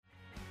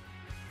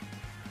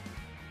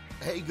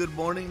Hey, good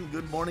morning.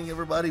 Good morning,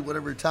 everybody.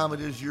 Whatever time it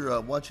is you're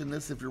watching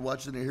this, if you're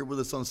watching it here with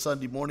us on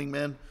Sunday morning,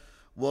 man,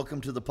 welcome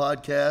to the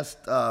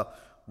podcast.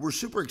 We're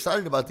super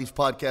excited about these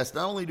podcasts.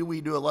 Not only do we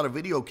do a lot of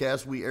video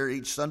casts, we air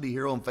each Sunday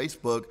here on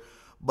Facebook,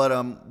 but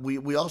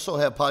we also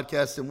have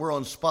podcasts, and we're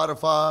on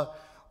Spotify.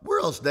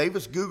 Where else,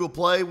 Davis? Google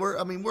Play.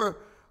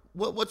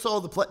 What's all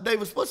the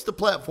Davis? What's the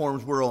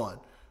platforms we're on?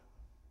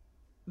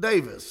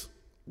 Davis,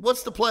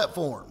 what's the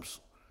platforms?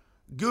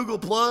 Google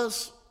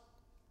Plus.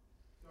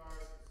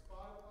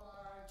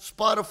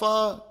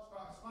 Spotify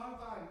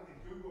and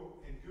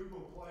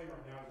Google Play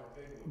right now is our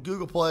big one.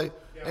 Google Play,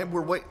 Yeah, and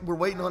we're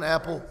waiting on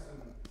Apple.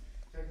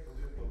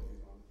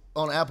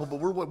 On Apple, but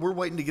we're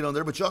waiting to get on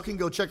there. But y'all can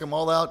go check them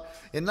all out.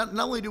 And not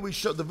only do we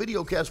show the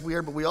video cast we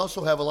air, but we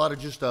also have a lot of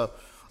just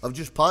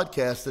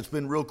podcasts that's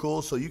been real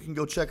cool. So you can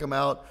go check them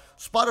out.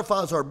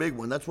 Spotify's our big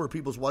one. That's where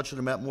people's watching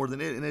them at more than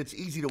it, and it's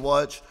easy to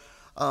watch.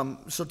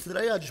 So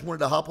today I just wanted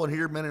to hop on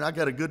here, man, and I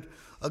got a good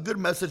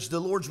message. The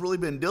Lord's really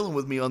been dealing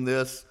with me on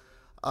this.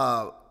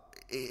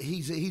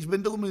 He's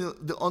been dealing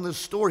with me on this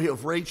story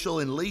of Rachael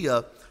and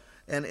Leah,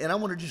 and I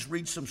want to just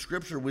read some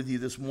scripture with you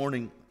this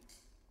morning.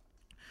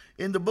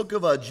 In the book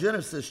of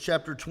Genesis,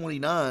 chapter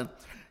 29,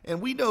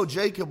 and we know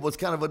Jacob was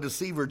kind of a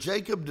deceiver.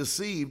 Jacob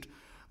deceived.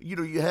 You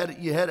know, you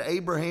had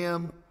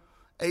Abraham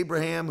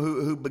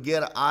who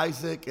begat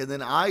Isaac, and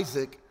then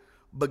Isaac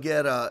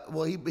begat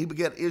he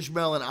begat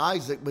Ishmael and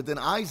Isaac, but then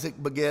Isaac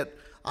begat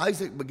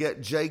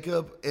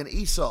Jacob and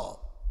Esau.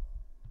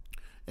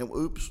 And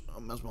oops, I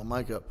messed my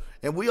mic up.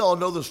 And we all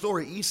know the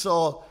story.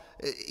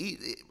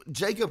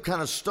 Jacob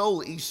kind of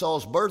stole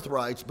Esau's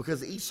birthrights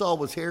because Esau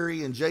was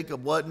hairy and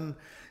Jacob wasn't,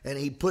 and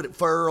he put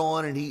fur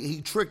on, and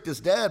he tricked his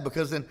dad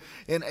because in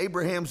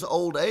Abraham's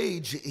old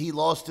age,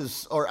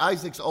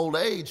 Isaac's old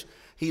age,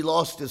 he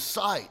lost his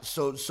sight.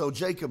 So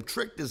Jacob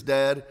tricked his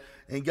dad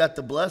and got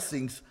the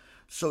blessings.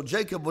 So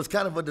Jacob was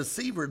kind of a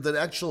deceiver. The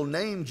actual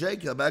name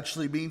Jacob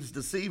actually means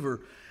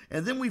deceiver.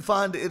 And then we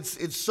find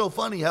it's so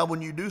funny how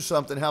when you do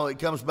something, how it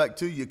comes back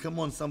to you. Come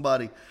on,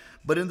 somebody.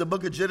 But in the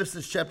book of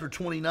Genesis, chapter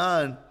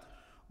 29,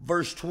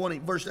 verse 20,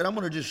 and I'm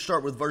going to just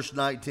start with verse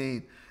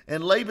 19.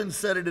 And Laban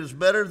said, "It is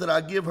better that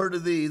I give her to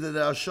thee than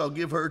that I shall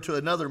give her to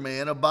another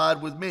man.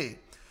 Abide with me."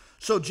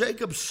 So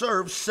Jacob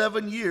served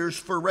 7 years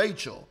for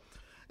Rachael,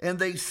 and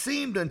they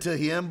seemed unto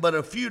him but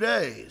a few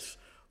days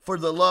for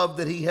the love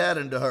that he had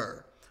unto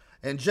her.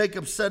 And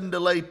Jacob said unto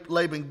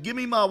Laban, "Give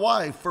me my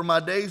wife, for my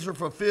days are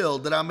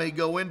fulfilled, that I may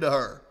go into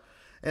her."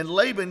 And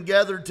Laban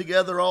gathered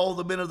together all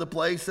the men of the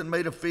place and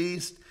made a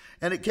feast.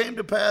 And it came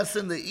to pass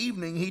in the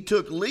evening, he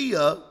took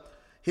Leah,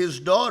 his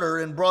daughter,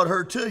 and brought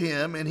her to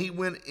him, and he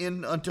went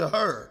in unto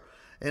her.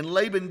 And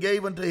Laban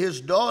gave unto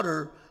his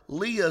daughter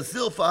Leah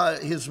Zilpah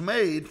his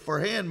maid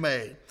for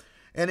handmaid.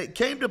 And it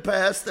came to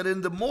pass that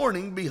in the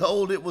morning,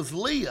 behold, it was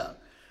Leah.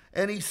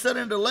 And he said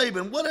unto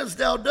Laban, "What hast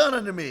thou done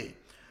unto me?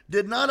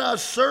 Did not I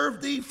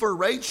serve thee for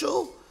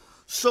Rachael?"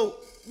 So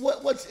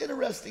what's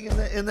interesting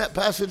in that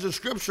passage of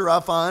scripture,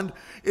 I find,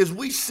 is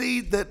we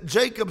see that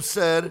Jacob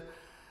said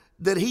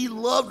that he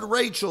loved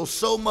Rachael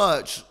so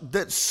much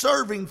that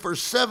serving for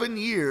 7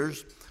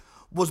 years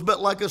was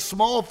but like a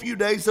small few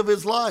days of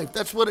his life.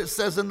 That's what it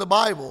says in the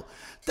Bible.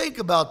 Think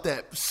about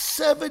that.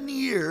 7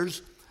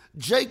 years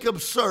Jacob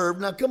served.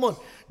 Now come on,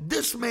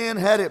 this man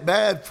had it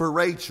bad for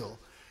Rachael.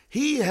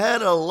 He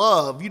had a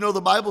love. You know,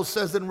 the Bible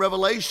says in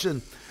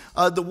Revelation,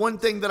 the one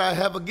thing that I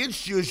have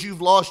against you is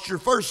you've lost your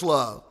first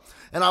love.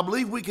 And I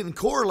believe we can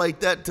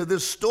correlate that to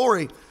this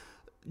story.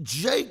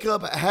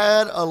 Jacob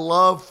had a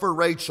love for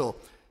Rachael.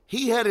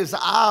 He had his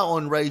eye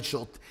on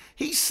Rachael.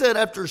 He said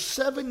after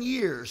 7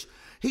 years,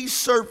 he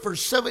served for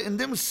 7, and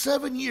them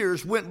 7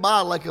 years went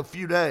by like a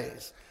few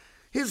days.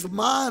 His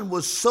mind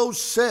was so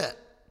set.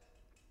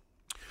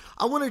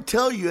 I want to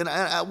tell you,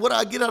 and what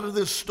I get out of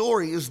this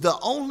story is the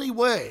only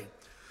way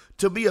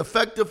to be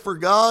effective for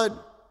God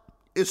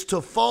is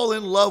to fall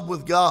in love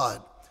with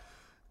God.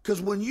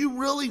 Because when you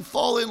really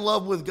fall in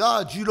love with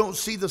God, you don't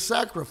see the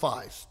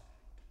sacrifice.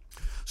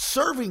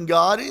 Serving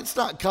God, it's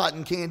not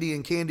cotton candy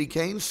and candy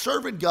canes.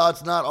 Serving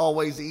God's not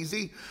always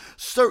easy.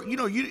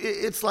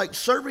 It's like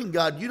serving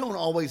God, you don't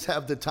always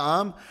have the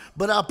time.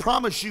 But I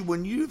promise you,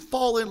 when you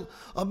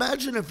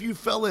imagine if you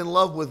fell in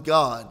love with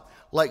God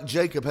like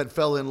Jacob had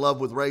fell in love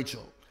with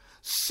Rachael.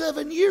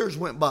 7 years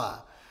went by.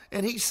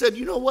 And he said,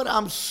 "You know what?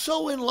 I'm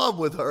so in love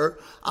with her.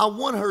 I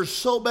want her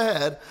so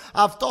bad.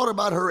 I've thought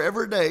about her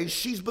every day.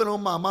 She's been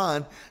on my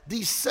mind.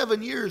 These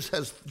 7 years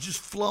has just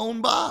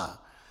flown by.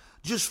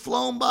 Just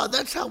flown by."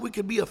 That's how we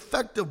can be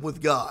effective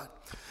with God.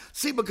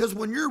 See, because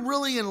when you're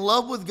really in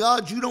love with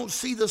God, you don't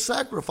see the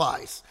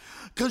sacrifice.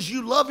 Because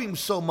you love him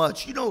so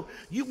much.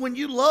 When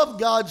you love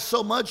God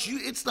so much,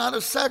 it's not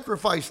a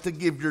sacrifice to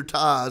give your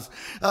tithes.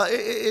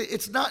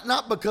 It's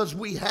not because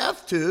we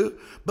have to,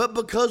 but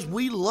because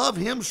we love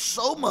him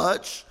so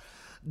much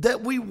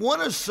that we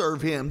want to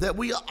serve him, that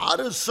we ought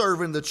to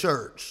serve in the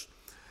church.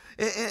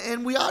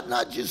 And we ought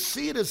not just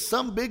see it as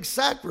some big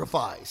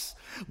sacrifice.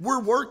 We're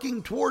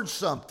working towards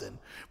something.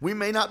 We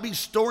may not be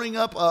storing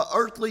up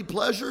earthly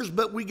pleasures,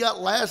 but we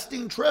got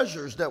lasting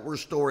treasures that we're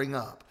storing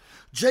up.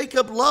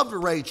 Jacob loved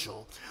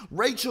Rachel.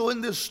 Rachel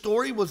in this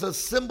story was a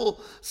symbol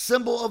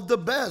of the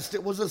best.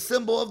 It was a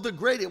symbol of the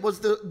great. It was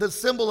the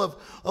symbol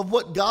of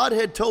what God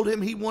had told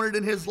him he wanted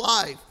in his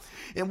life.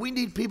 And we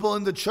need people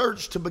in the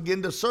church to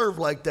begin to serve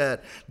like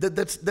that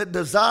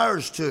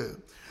desires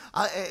to.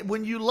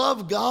 When you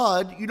love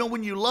God,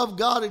 when you love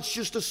God, it's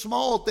just a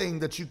small thing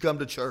that you come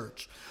to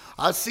church.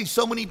 I see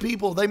so many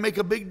people, they make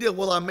a big deal.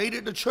 Well, I made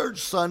it to church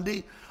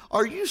Sunday.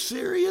 Are you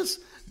serious?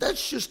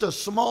 That's just a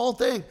small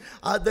thing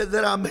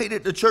that I made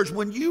it to church.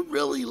 When you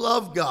really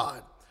love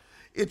God,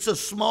 it's a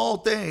small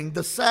thing.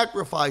 The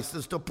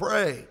sacrifices to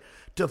pray,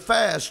 to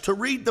fast, to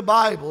read the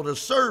Bible, to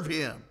serve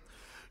him.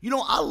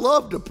 I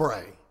love to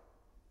pray.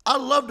 I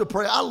love to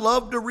pray. I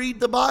love to read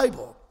the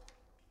Bible.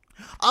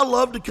 I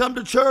love to come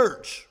to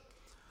church.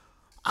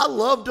 I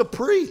love to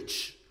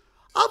preach.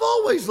 I've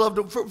always loved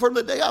it. From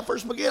the day I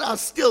first began,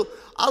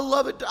 I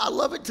love it. I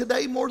love it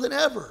today more than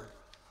ever.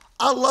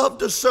 I love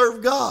to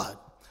serve God.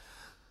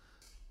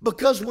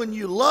 Because when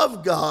you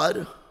love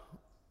God,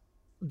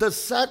 the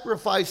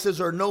sacrifices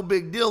are no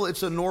big deal.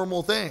 It's a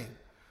normal thing.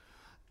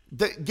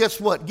 Guess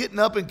what? Getting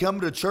up and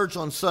coming to church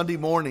on Sunday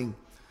morning,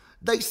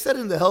 they said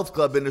in the health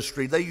club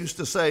industry, they used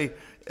to say,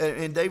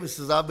 and David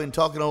says, I've been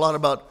talking a lot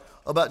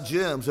about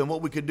gyms and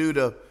what we could do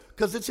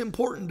because it's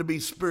important to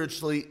be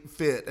spiritually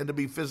fit and to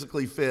be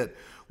physically fit.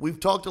 We've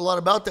talked a lot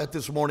about that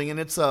this morning, and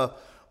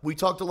we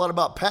talked a lot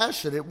about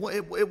passion. It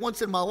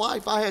once in my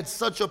life, I had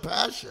such a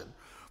passion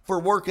for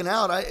working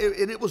out,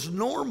 and it was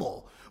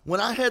normal.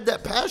 When I had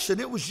that passion,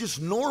 it was just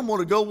normal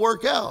to go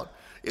work out.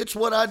 It's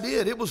what I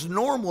did. It was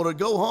normal to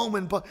go home,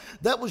 and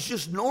that was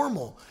just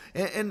normal.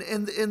 And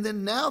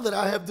then now that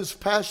I have this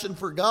passion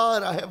for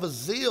God, I have a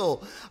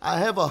zeal, I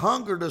have a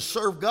hunger to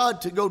serve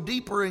God, to go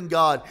deeper in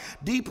God,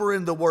 deeper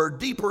in the Word,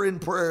 deeper in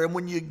prayer. And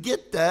when you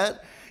get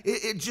that,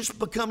 it just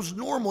becomes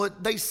normal.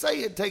 They say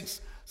it takes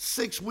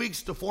 6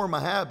 weeks to form a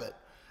habit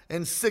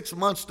and 6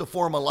 months to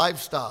form a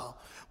lifestyle.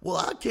 Well,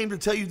 I came to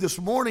tell you this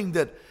morning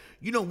that,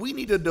 we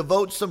need to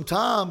devote some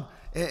time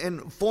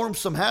and form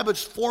some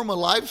habits, form a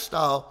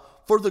lifestyle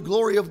for the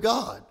glory of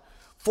God.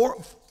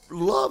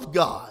 Love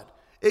God.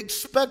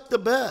 Expect the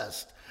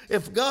best.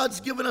 If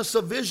God's given us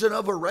a vision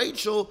of a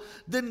Rachel,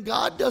 then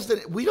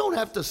we don't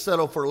have to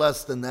settle for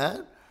less than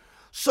that.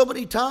 So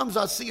many times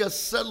I see us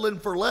settling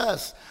for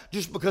less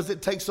just because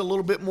it takes a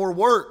little bit more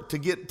work to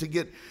get,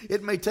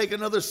 it may take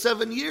another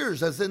 7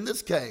 years, as in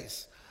this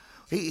case.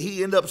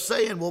 He ended up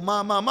saying, well,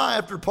 my,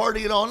 after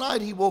partying all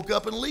night, he woke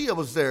up and Leah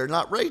was there,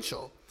 not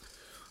Rachel.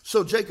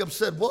 So Jacob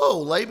said, whoa,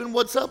 Laban,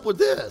 what's up with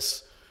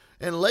this?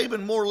 And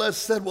Laban more or less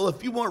said, well,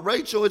 if you want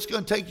Rachel, it's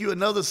going to take you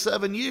another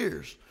 7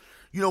 years.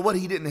 You know what?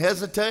 He didn't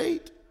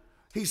hesitate.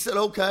 He said,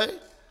 okay,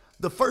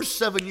 the first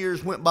 7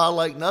 years went by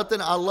like nothing.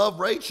 I love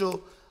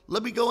Rachel.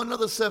 Let me go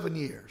another 7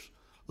 years.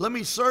 Let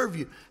me serve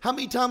you. How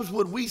many times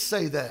would we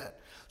say that?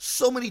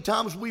 So many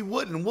times we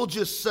wouldn't. We'll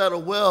just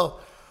settle,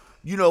 well,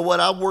 you know what,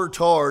 I worked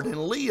hard, and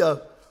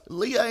Leah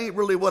ain't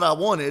really what I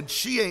wanted.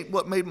 She ain't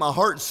what made my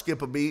heart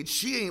skip a beat.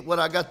 She ain't what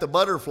I got the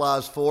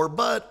butterflies for,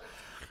 but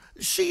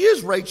she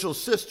is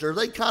Rachel's sister.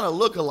 They kind of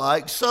look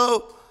alike,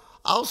 so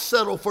I'll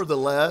settle for the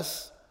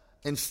less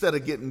instead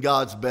of getting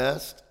God's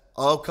best.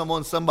 Oh, come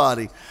on,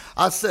 somebody.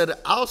 I said,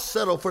 I'll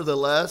settle for the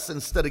less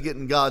instead of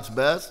getting God's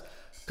best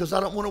because I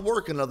don't want to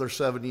work another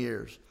 7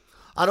 years.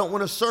 I don't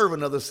want to serve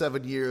another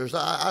 7 years.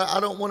 I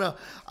don't want to,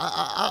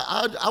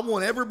 I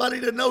want everybody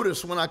to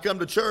notice when I come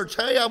to church,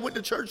 hey, I went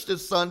to church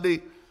this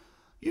Sunday.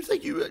 You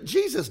think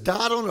Jesus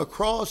died on a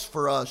cross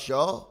for us,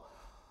 y'all.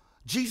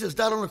 Jesus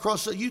died on the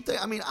cross. So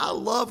I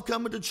love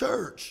coming to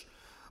church,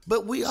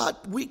 but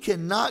we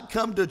cannot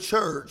come to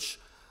church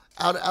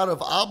out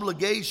of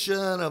obligation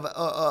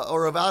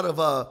or out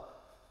of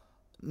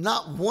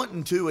not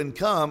wanting to and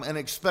come and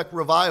expect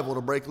revival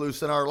to break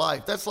loose in our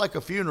life. That's like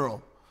a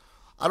funeral.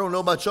 I don't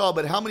know about y'all,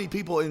 but how many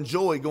people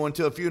enjoy going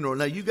to a funeral?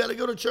 Now, you got to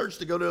go to church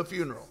to go to a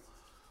funeral,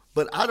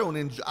 but I don't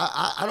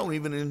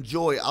even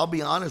enjoy. I'll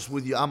be honest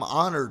with you. I'm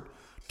honored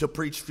to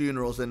preach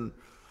funerals, and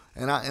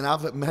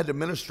I've had to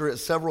minister at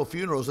several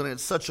funerals, and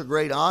it's such a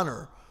great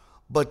honor.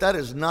 But that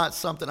is not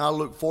something I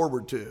look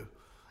forward to,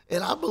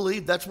 and I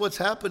believe that's what's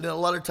happened a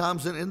lot of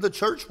times in the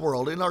church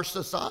world, in our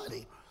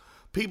society.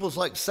 People's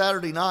like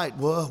Saturday night.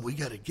 Well, we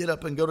got to get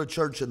up and go to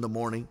church in the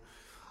morning.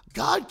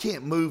 God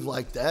can't move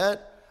like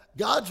that.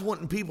 God's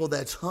wanting people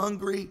that's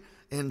hungry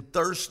and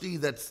thirsty,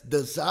 that's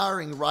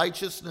desiring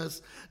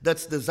righteousness,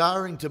 that's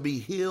desiring to be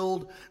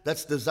healed,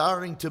 that's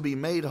desiring to be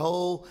made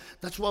whole.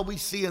 That's why we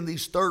see in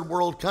these third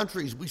world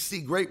countries, we see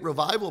great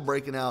revival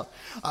breaking out.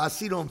 I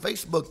seen on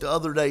Facebook the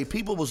other day,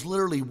 people was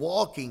literally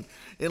walking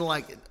in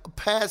like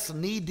past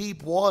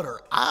knee-deep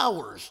water,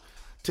 hours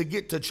to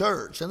get to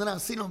church. And then I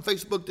seen on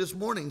Facebook this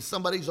morning,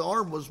 somebody's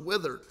arm was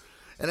withered.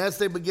 And as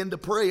they began to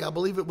pray, I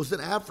believe it was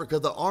in Africa,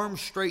 the arm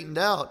straightened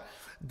out.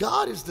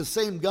 God is the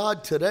same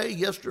God today,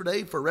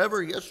 yesterday,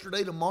 forever,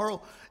 yesterday,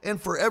 tomorrow,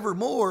 and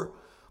forevermore.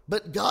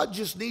 But God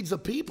just needs a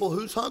people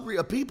who's hungry,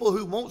 a people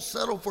who won't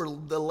settle for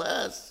the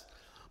less,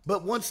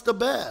 but wants the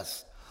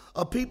best.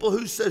 A people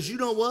who says, you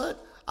know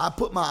what? I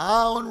put my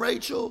eye on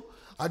Rachel.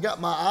 I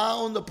got my eye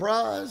on the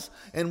prize,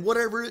 and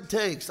whatever it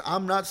takes,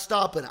 I'm not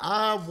stopping.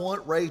 I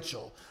want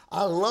Rachel.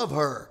 I love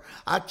her.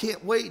 I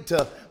can't wait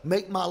to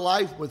make my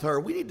life with her.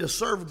 We need to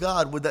serve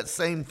God with that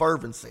same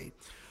fervency.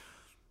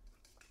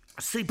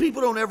 See,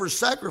 people don't ever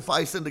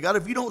sacrifice into God.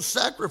 If you don't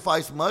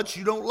sacrifice much,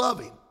 you don't love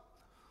him.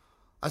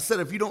 I said,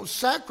 if you don't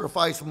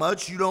sacrifice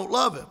much, you don't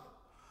love him.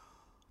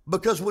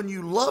 Because when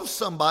you love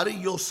somebody,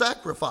 you'll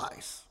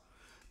sacrifice.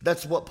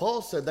 That's what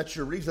Paul said. That's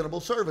your reasonable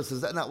service.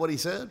 Is that not what he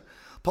said?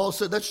 Paul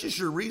said, that's just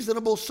your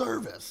reasonable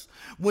service.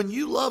 When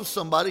you love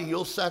somebody,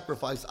 you'll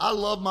sacrifice. I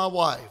love my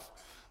wife.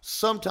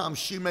 Sometimes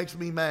she makes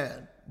me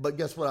mad. But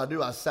guess what I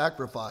do? I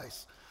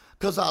sacrifice.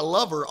 Because I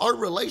love her. Our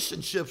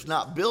relationship's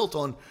not built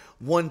on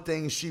one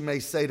thing she may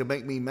say to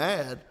make me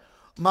mad.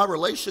 My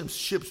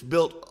relationship's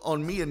built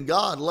on me and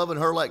God, loving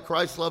her like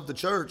Christ loved the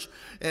church.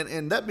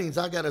 And that means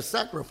I got to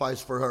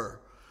sacrifice for her.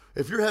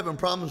 If you're having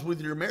problems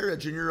with your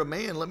marriage and you're a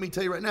man, let me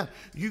tell you right now,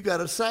 you got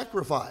to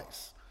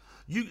sacrifice.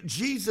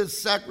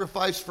 Jesus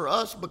sacrificed for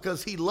us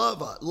because he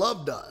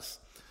loved us.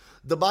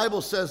 The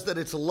Bible says that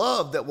it's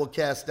love that will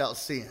cast out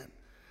sin.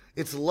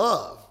 It's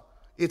love.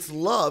 It's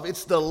love.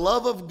 It's the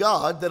love of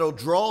God that'll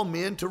draw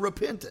men to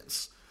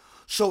repentance.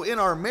 So in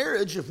our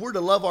marriage, if we're to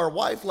love our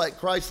wife like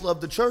Christ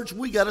loved the church,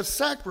 we got to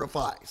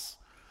sacrifice.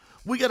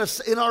 We got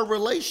to, in our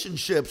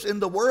relationships, in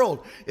the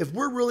world, if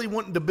we're really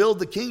wanting to build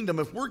the kingdom,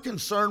 if we're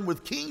concerned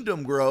with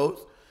kingdom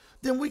growth,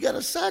 then we got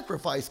to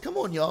sacrifice. Come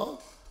on,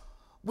 y'all.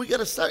 We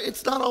got to.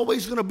 It's not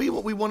always going to be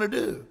what we want to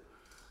do.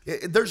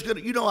 There's going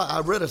to,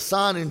 I read a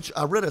sign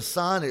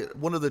at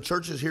one of the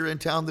churches here in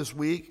town this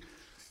week,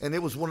 and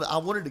it was I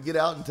wanted to get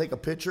out and take a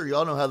picture.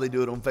 Y'all know how they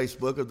do it on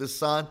Facebook of this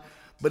sign,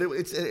 but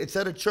it's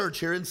at a church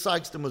here in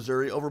Sykeston,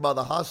 Missouri, over by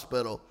the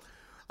hospital.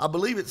 I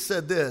believe it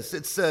said this.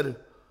 It said,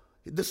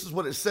 this is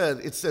what it said.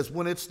 It says,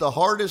 when it's the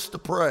hardest to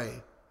pray,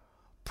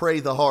 pray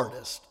the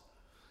hardest.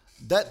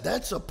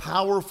 That's a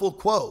powerful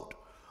quote.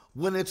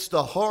 When it's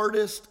the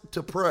hardest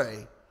to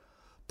pray,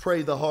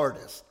 pray the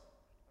hardest.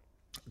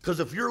 Because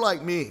if you're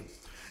like me,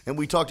 and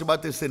we talked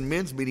about this in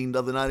men's meeting the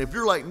other night, if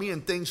you're like me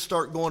and things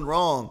start going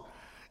wrong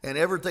and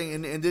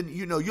everything, and then,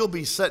 you'll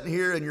be sitting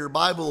here and your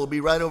Bible will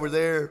be right over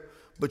there,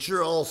 but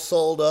you're all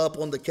sold up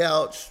on the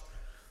couch,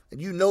 and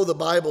the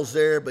Bible's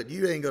there, but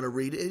you ain't going to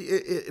read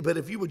it. But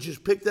if you would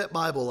just pick that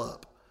Bible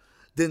up,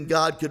 then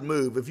God could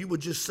move. If you would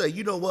just say,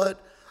 you know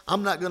what?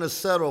 I'm not going to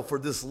settle for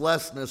this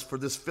lessness, for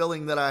this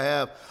feeling that I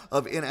have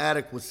of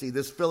inadequacy,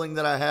 this feeling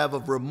that I have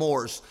of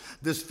remorse,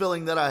 this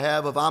feeling that I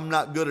have of I'm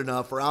not good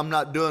enough, or I'm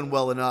not doing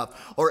well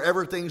enough, or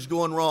everything's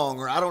going wrong,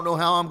 or I don't know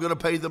how I'm going to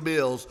pay the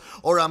bills,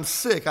 or I'm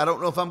sick, I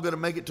don't know if I'm going to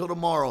make it till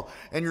tomorrow,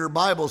 and your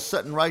Bible's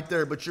sitting right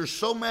there, but you're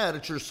so mad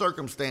at your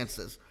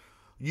circumstances,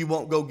 you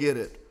won't go get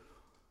it.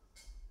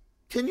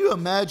 Can you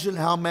imagine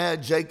how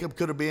mad Jacob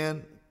could have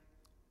been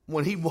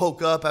when he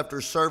woke up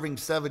after serving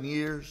 7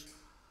 years?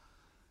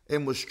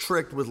 And was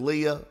tricked with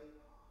Leah?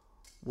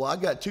 Well, I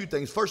got two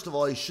things. First of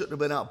all, he shouldn't have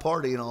been out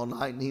partying all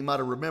night, and he might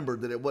have remembered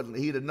that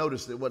he'd have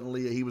noticed it wasn't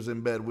Leah he was in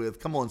bed with.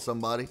 Come on,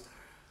 somebody.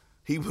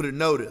 He would have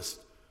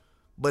noticed.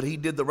 But he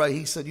did the right.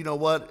 He said, you know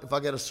what? If I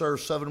got to serve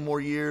 7 more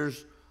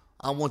years,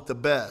 I want the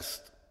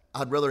best.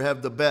 I'd rather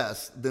have the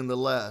best than the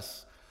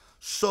less.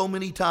 So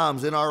many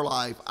times in our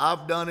life,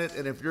 I've done it,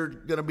 and if you're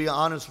going to be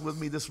honest with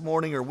me this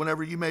morning or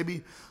whenever you may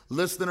be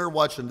listening or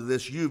watching to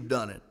this, you've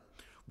done it.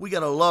 We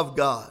got to love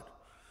God.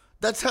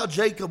 That's how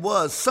Jacob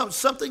was.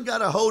 Something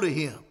got a hold of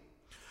him.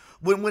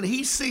 When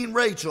he seen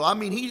Rachel,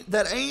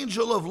 that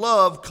angel of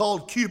love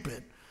called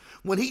Cupid.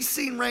 When he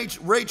seen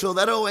Rachel,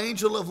 that old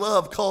angel of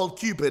love called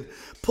Cupid,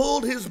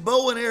 pulled his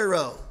bow and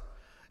arrow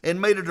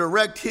and made a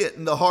direct hit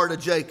in the heart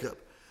of Jacob.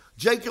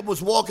 Jacob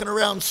was walking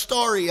around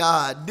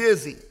starry-eyed,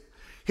 dizzy,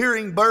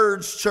 hearing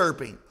birds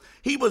chirping.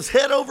 He was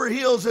head over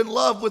heels in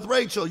love with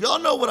Rachel. Y'all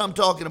know what I'm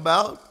talking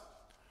about.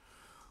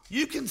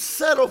 You can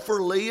settle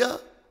for Leah.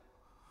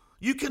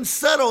 You can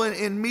settle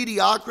in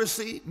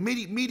mediocrity.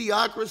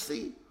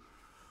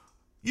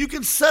 You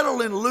can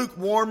settle in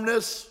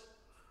lukewarmness.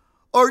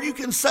 Or you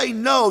can say,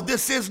 no,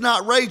 this is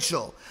not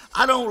Rachel.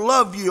 I don't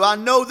love you. I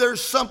know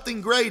there's something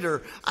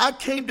greater. I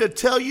came to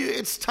tell you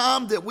it's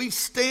time that we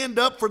stand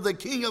up for the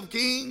King of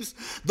Kings,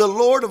 the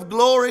Lord of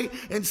Glory,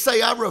 and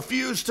say, I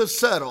refuse to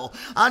settle.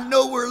 I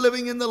know we're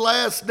living in the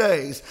last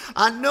days.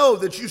 I know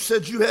that you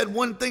said you had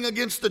one thing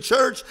against the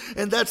church,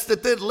 and that's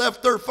that they'd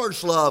left their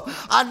first love.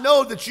 I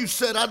know that you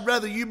said, I'd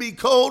rather you be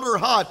cold or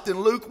hot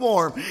than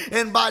lukewarm.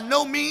 And by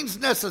no means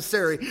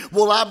necessary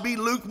will I be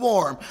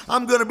lukewarm.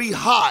 I'm going to be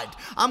hot.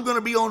 I'm going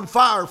to be on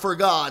fire for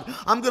God.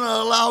 I'm going to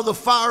allow the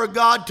fire of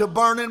God to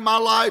burn in my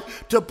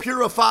life, to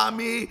purify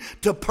me,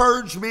 to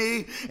purge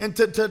me, and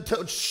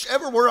to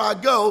everywhere I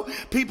go,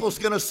 people's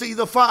going to see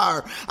the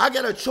fire. I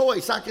got a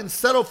choice. I can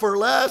settle for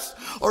less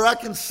or I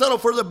can settle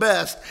for the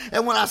best.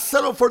 And when I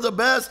settle for the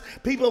best,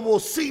 people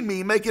will see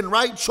me making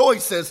right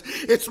choices.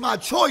 It's my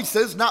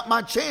choices, not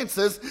my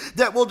chances,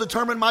 that will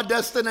determine my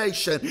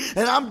destination.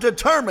 And I'm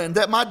determined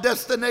that my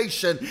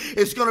destination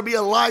is going to be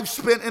a life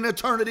spent in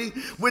eternity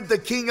with the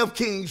King of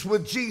Kings,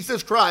 with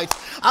Jesus Christ.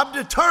 I'm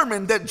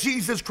determined that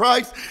Jesus Jesus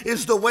Christ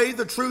is the way,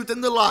 the truth,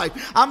 and the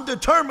life. I'm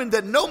determined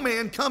that no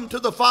man come to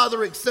the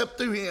Father except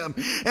through him.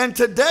 And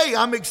today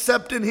I'm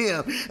accepting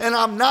him, and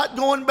I'm not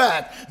going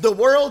back. The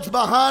world's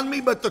behind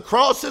me, but the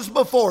cross is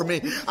before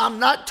me. I'm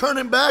not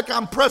turning back.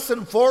 I'm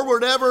pressing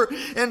forward ever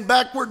and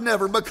backward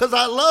never, because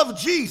I love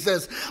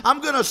Jesus.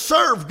 I'm going to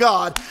serve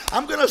God.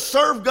 I'm going to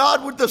serve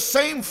God with the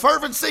same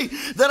fervency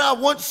that I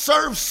once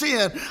served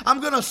sin.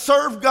 I'm going to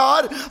serve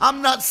God.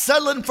 I'm not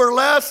settling for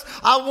less.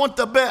 I want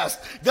the best.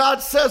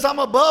 God says I'm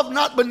above,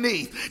 not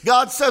beneath.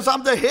 God says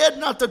I'm the head,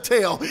 not the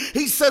tail.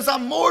 He says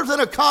I'm more than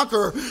a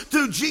conqueror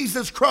through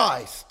Jesus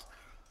Christ.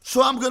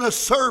 So I'm going to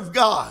serve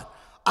God.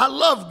 I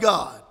love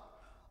God.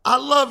 I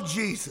love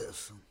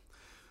Jesus.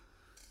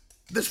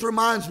 This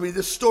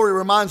story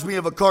reminds me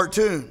of a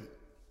cartoon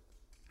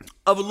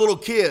of a little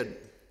kid.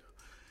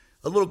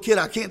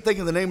 I can't think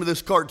of the name of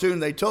this cartoon.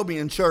 They told me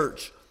in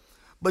church.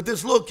 But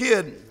this little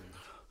kid,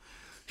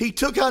 he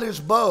took out his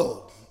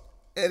bow.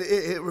 And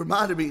it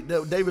reminded me,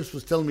 Davis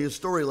was telling me a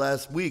story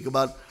last week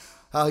about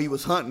how he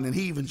was hunting. And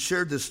he even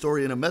shared this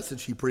story in a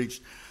message he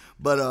preached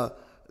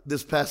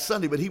this past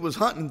Sunday. But he was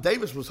hunting,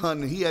 Davis was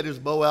hunting, and he had his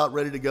bow out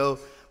ready to go.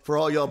 For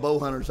all y'all bow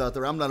hunters out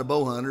there, I'm not a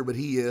bow hunter, but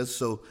he is.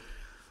 So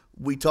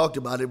we talked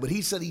about it. But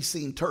he said he's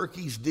seen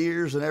turkeys,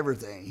 deers, and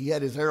everything. He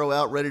had his arrow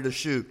out ready to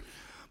shoot.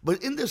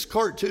 But in this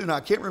cartoon, I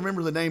can't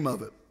remember the name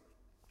of it,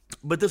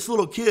 but this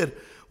little kid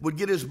would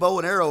get his bow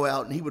and arrow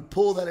out, and he would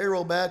pull that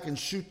arrow back and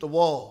shoot the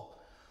wall.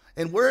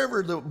 And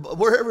wherever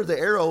the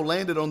arrow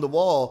landed on the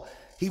wall,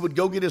 he would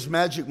go get his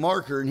magic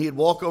marker, and he'd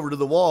walk over to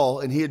the wall,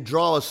 and he'd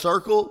draw a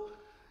circle,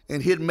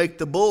 and he'd make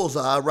the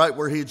bullseye right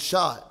where he'd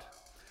shot.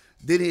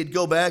 Then he'd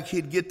go back,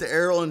 he'd get the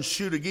arrow and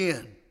shoot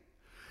again.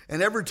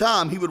 And every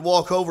time he would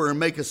walk over and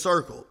make a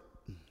circle.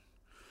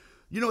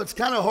 You know, it's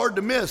kind of hard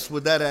to miss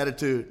with that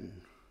attitude.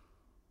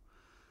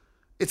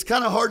 It's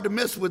kind of hard to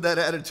miss with that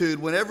attitude.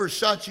 Whenever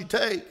shot you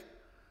take,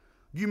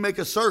 you make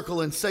a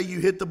circle and say you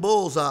hit the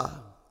bullseye.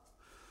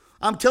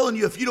 I'm telling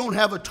you, if you don't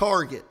have a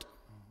target,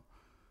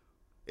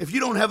 if you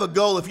don't have a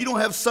goal, if you don't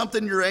have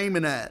something you're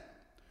aiming at,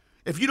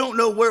 if you don't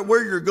know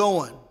where you're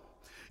going,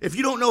 if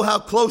you don't know how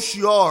close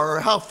you are or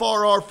how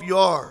far off you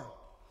are,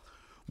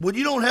 when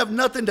you don't have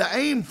nothing to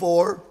aim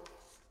for,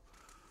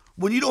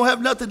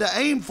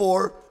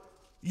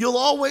 you'll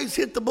always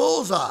hit the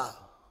bullseye.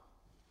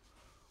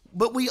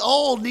 But we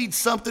all need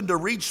something to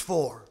reach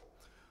for.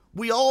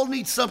 We all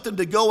need something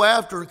to go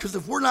after, because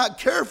if we're not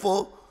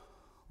careful,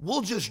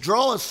 we'll just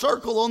draw a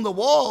circle on the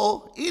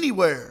wall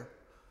anywhere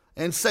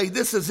and say,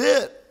 this is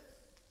it.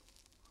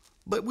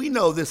 But we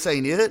know this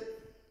ain't it.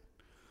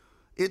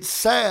 It's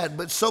sad,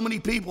 but so many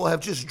people have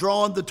just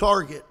drawn the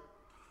target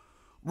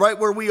right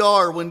where we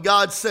are when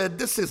God said,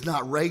 this is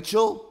not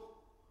Rachel.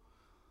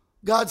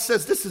 God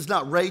says, this is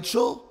not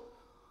Rachel.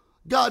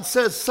 God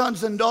says, son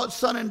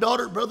and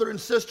daughter, brother and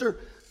sister,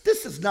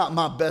 this is not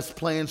my best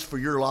plans for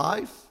your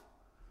life.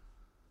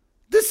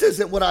 This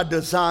isn't what I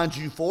designed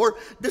you for.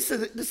 This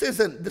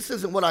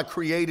isn't what I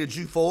created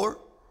you for.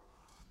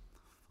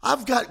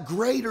 I've got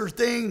greater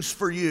things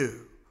for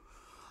you.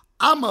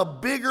 I'm a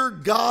bigger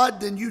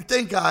God than you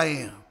think I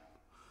am.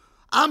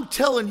 I'm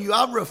telling you,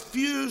 I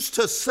refuse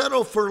to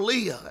settle for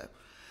Leah.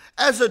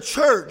 As a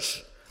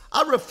church,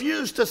 I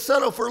refuse to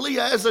settle for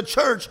Leah as a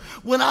church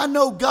when I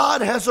know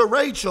God has a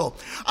Rachel.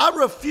 I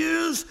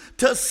refuse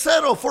to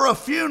settle for a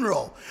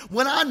funeral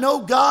when I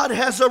know God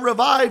has a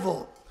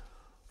revival.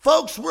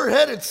 Folks, we're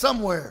headed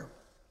somewhere.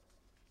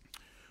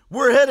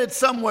 We're headed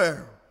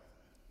somewhere.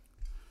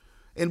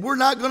 And we're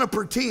not going to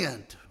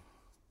pretend.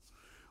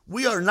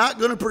 We are not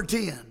going to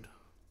pretend.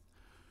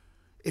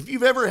 If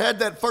you've ever had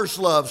that first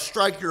love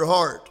strike your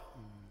heart,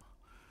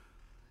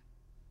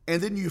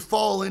 and then you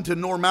fall into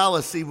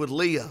normalcy with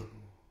Leah,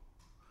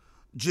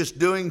 just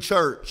doing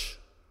church,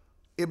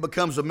 it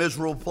becomes a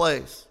miserable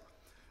place.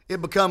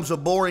 It becomes a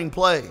boring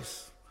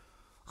place.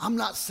 I'm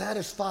not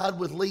satisfied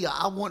with Leah.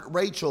 I want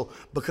Rachel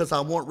because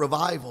I want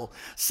revival.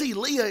 See,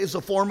 Leah is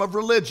a form of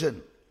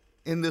religion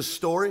in this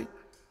story.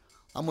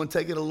 I'm going to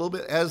take it a little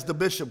bit, as the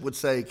bishop would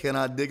say, can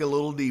I dig a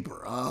little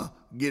deeper?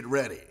 Get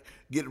ready.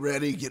 Get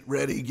ready, get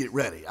ready, get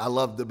ready. I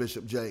love the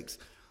Bishop Jakes.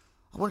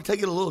 I want to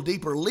take it a little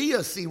deeper.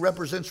 Leah, see,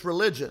 represents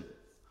religion.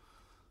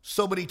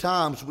 So many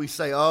times we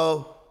say,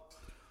 oh,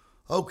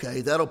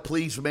 okay, that'll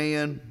please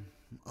man.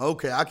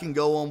 Okay, I can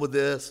go on with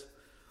this.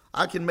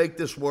 I can make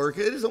this work.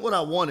 It isn't what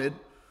I wanted.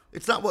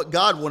 It's not what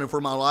God wanted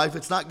for my life.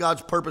 It's not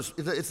God's purpose.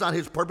 It's not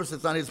his purpose.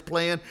 It's not his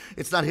plan.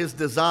 It's not his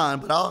design.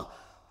 But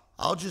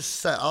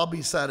I'll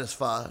be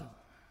satisfied.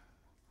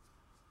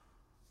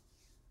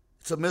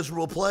 It's a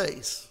miserable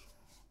place.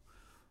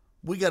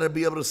 We got to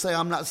be able to say,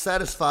 I'm not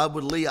satisfied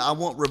with Leah. I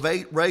want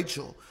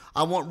Rachel.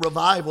 I want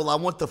revival. I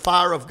want the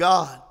fire of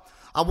God.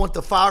 I want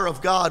the fire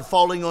of God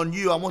falling on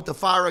you. I want the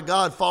fire of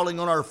God falling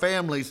on our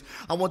families.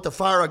 I want the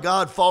fire of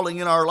God falling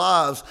in our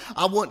lives.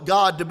 I want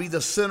God to be the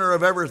center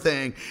of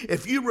everything.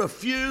 If you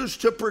refuse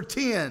to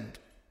pretend,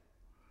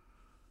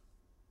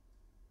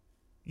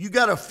 you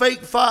got a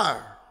fake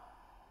fire,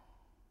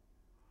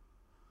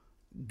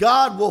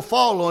 God will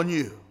fall on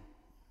you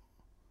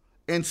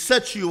and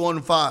set you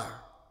on fire.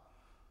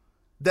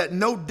 that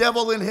no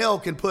devil in hell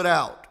can put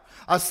out.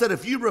 I said,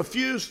 if you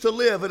refuse to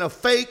live in a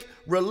fake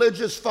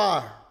religious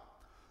fire,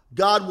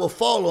 God will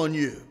fall on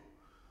you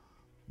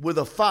with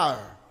a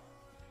fire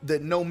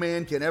that no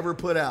man can ever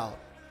put out.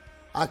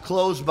 I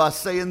close by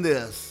saying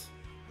this: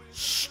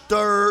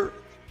 stir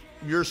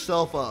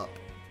yourself up.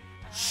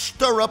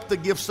 Stir up the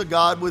gifts of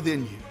God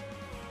within you.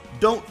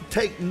 Don't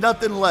take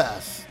nothing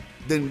less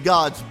than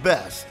God's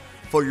best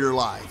for your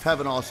life. Have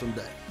an awesome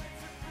day.